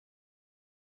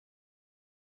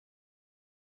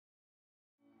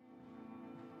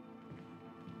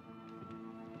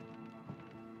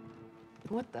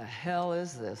What the hell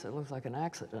is this? It looks like an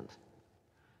accident.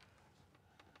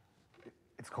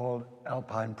 It's called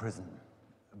Alpine Prison,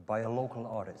 by a local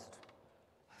artist.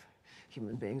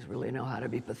 Human beings really know how to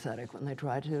be pathetic when they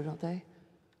try to, don't they?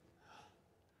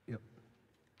 Yep.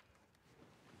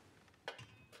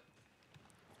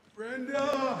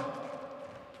 Brenda!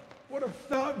 What a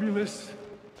fabulous,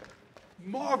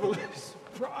 marvelous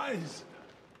prize!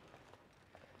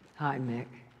 Hi, Mick.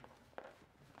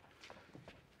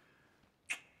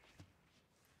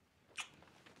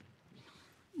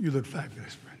 You look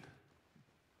fabulous, Brenda.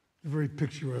 The very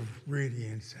picture of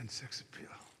radiance and sex appeal.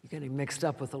 You're getting mixed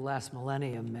up with the last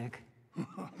millennium, Mick.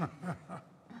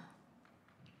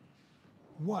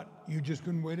 What? You just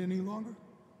couldn't wait any longer?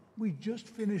 We just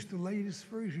finished the latest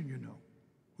version, you know.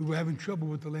 We were having trouble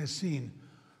with the last scene.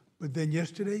 But then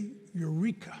yesterday,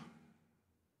 eureka.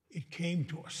 It came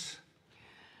to us.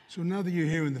 So now that you're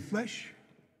here in the flesh,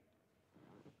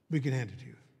 we can hand it to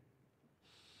you.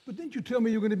 But didn't you tell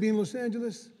me you're going to be in Los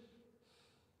Angeles?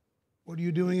 What are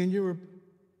you doing in Europe?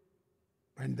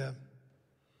 Brenda.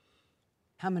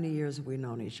 How many years have we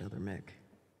known each other, Mick?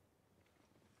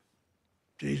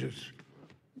 Jesus,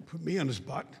 put me on the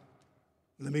spot.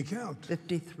 Let me count.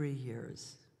 53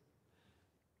 years.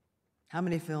 How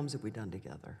many films have we done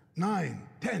together? 9,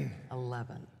 10.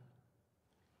 11.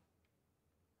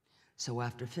 So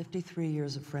after 53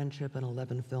 years of friendship and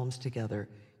 11 films together,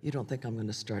 you don't think I'm going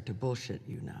to start to bullshit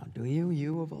you now, do you?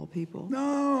 You, of all people?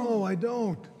 No, I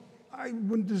don't. I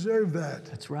wouldn't deserve that.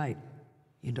 That's right.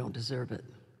 You don't deserve it.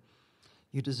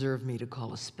 You deserve me to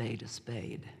call a spade,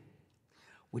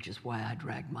 which is why I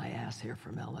dragged my ass here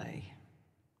from LA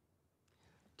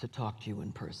to talk to you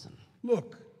in person.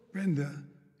 Look, Brenda,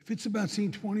 if it's about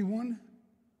scene 21,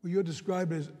 where you're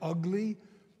described as ugly,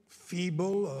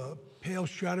 feeble, a pale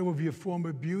shadow of your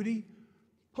former beauty,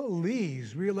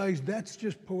 please realize that's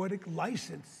just poetic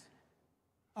license.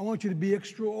 I want you to be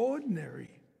extraordinary.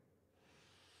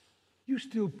 You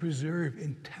still preserve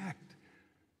intact.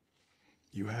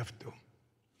 You have to.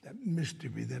 That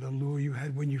mystery, that allure you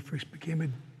had when you first became a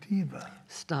diva.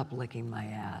 Stop licking my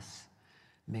ass.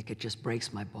 Mick, it just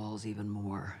breaks my balls even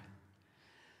more.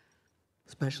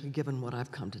 Especially given what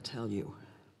I've come to tell you.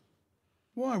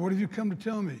 Why? What have you come to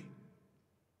tell me?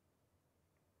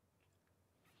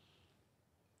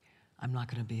 I'm not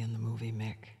going to be in the movie,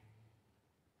 Mick.